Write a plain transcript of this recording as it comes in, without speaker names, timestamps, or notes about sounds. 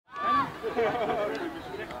Weg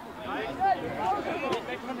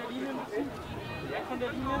von der Linie. Weg von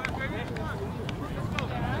der Linie.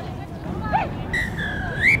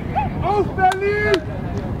 Auf Berlin!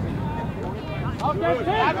 Auf der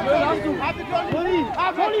Stelle! Toni!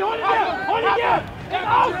 Toni, hol ihn hier! Hol ihn hier! Denk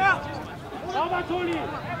auf! Sauber, Toni!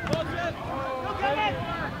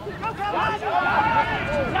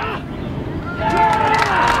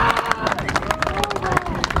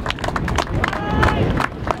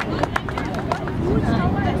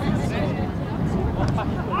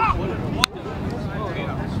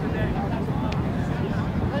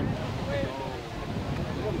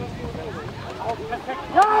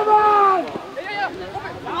 Ja, Mann!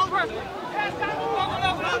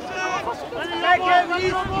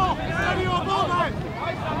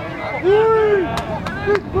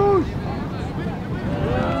 Nicht gut!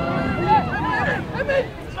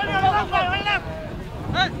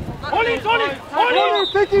 Hol ihn, Toni! Hol ihn!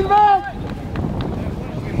 Pick ihn weg!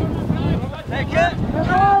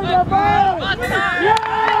 Der Ball! Ja!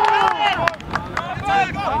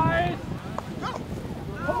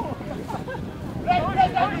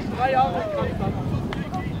 3 Jahre.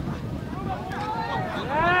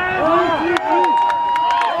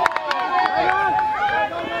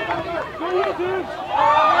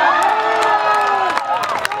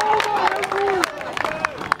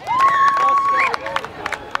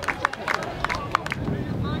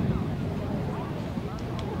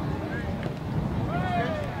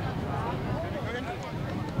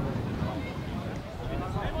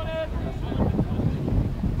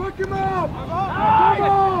 Fuck him up! Come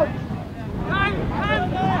on!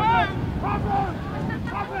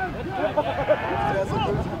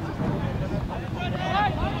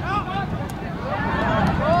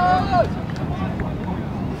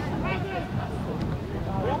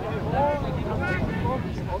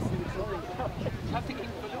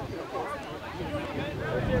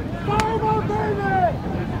 Sauber, Baby!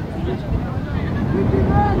 Gib ihn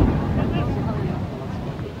weg!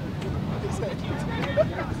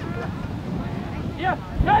 Hier,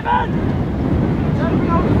 Kevin! Kevin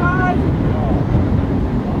aufsteigen!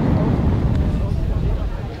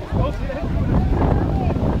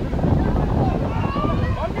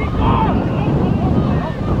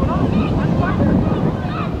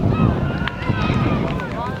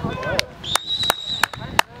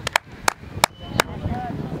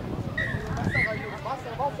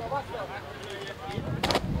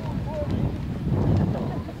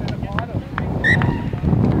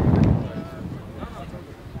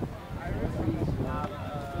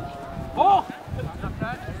 Hoch!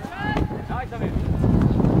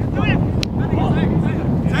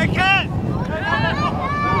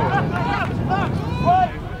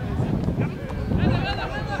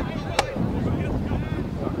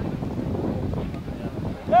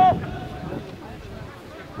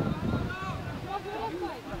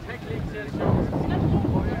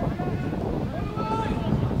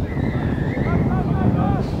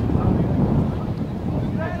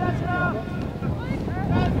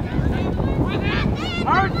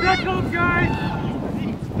 Hard tackles, guys!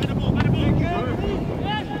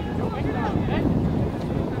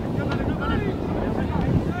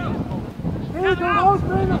 Hey, komm raus,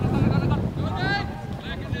 Trainer!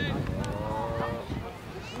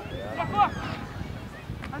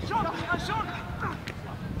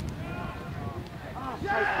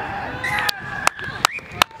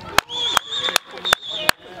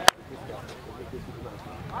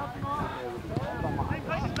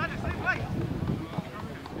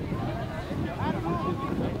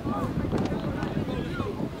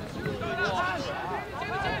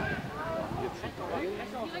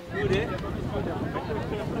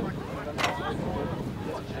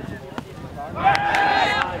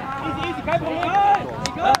 Easy, kein Problem!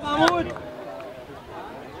 Mahmoud!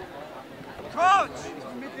 Coach!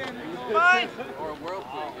 Five!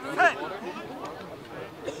 Set!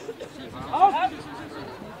 Auf!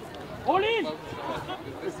 Hol ihn!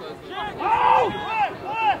 Auf!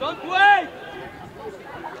 Don't wait!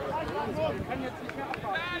 Kann jetzt nicht mehr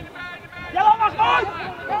abwarten. Ja, mach raus!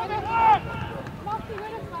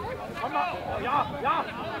 Komm mal! Ja, ja!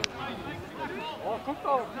 Oh, guck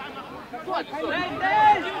doch!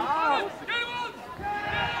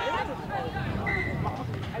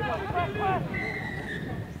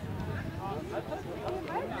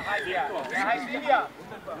 Wer heißt Ilya?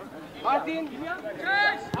 Martin! Ilya!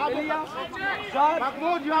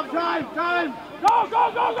 Mahmoud, you have time! Time! Go,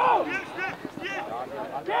 go, go, go!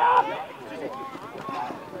 Geh ab!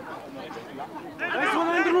 Nice one,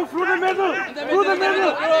 Andrew, through the middle! Through the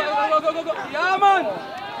middle! Go! Ja, Mann!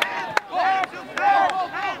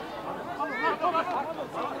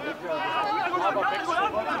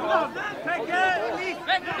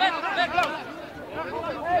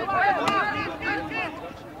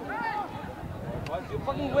 You're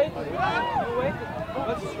fucking waiting. You're waiting.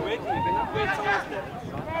 What is waiting? You're not waiting.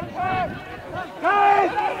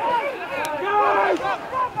 Guys! Guys!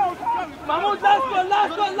 Mahmoud, last one,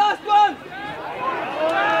 last one, last one!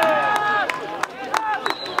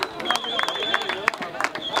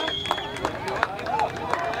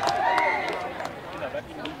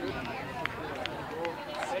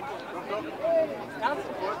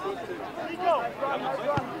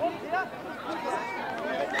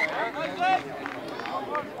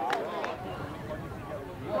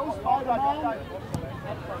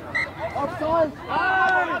 Offside!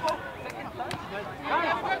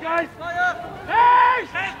 Guys! Hey!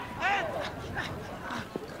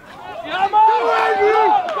 Ja, Mann!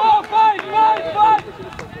 Go, fight, fight, fight!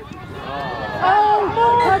 Oh,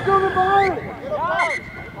 heck on the ball!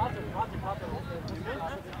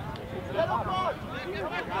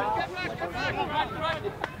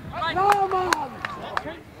 No, man!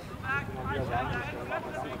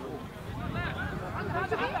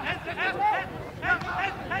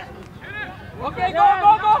 Okay, go,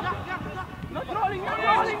 go, go! Not rolling, not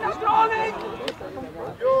rolling, not rolling!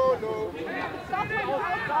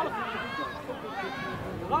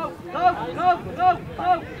 Go, go, go, go,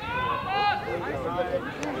 go!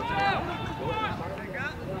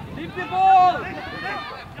 Leave the ball!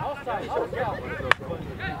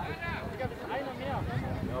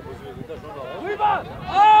 Rüber!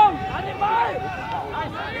 Auf! An den Ball!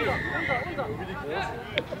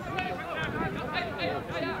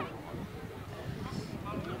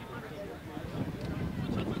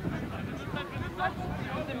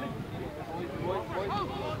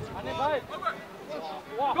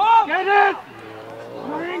 Go! Get it!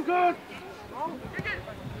 Doing good!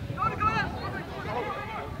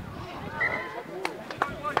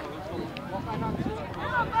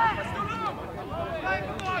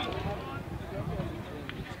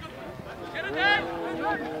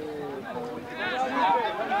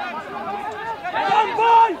 Come,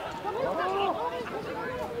 boy!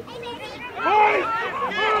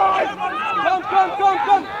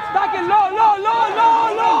 Come! Stack it low, low, low,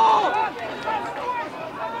 low, low!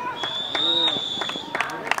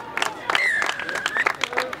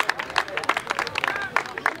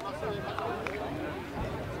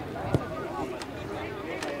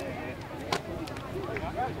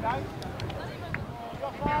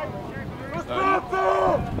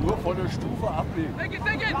 Nur von der Stufe ablegen. Take it!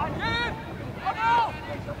 Yeah! Come on!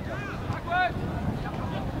 Backward!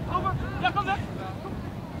 Ja, komm weg!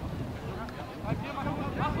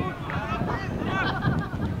 Mach gut!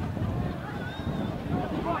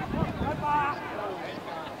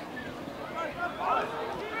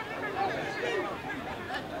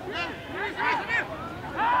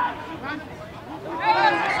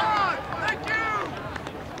 Thank you!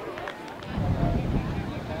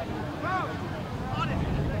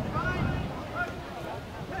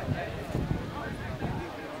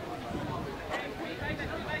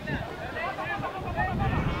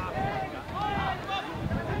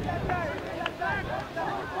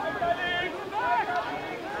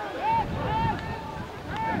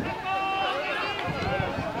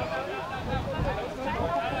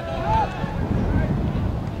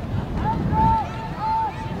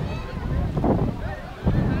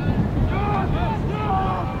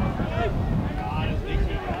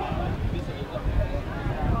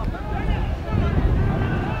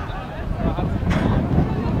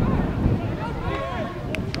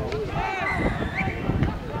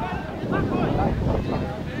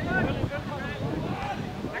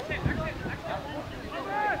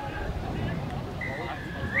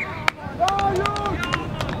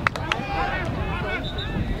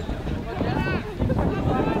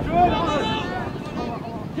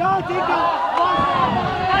 Ja, Digga!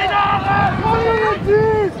 Einer! Komm in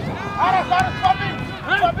den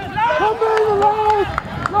Komm in, lauf!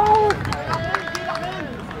 Lauf!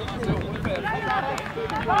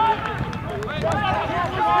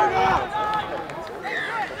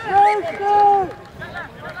 Schnell, schnell!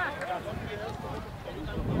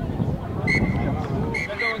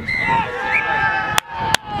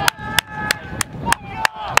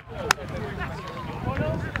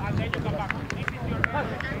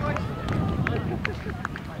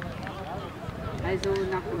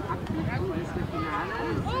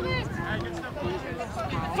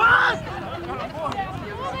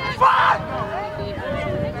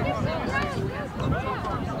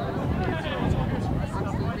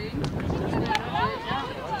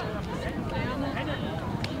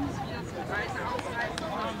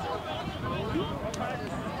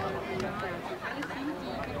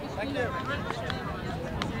 Herzlichen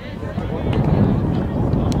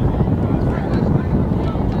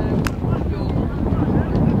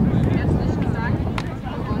Dank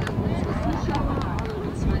an unsere Zuschauer, alle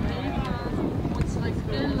unsere Redner, unsere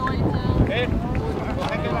Grillleute.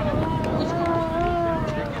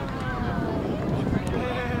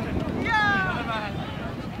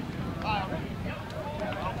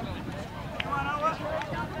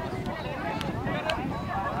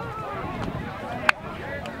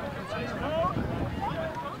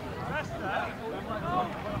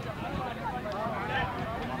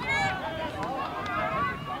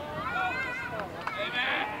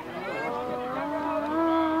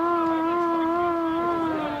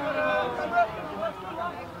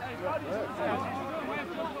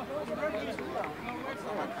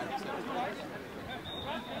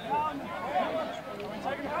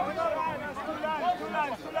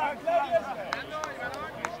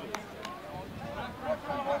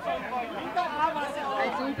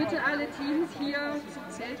 Also bitte alle Teams hier zum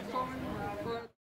Zelt kommen.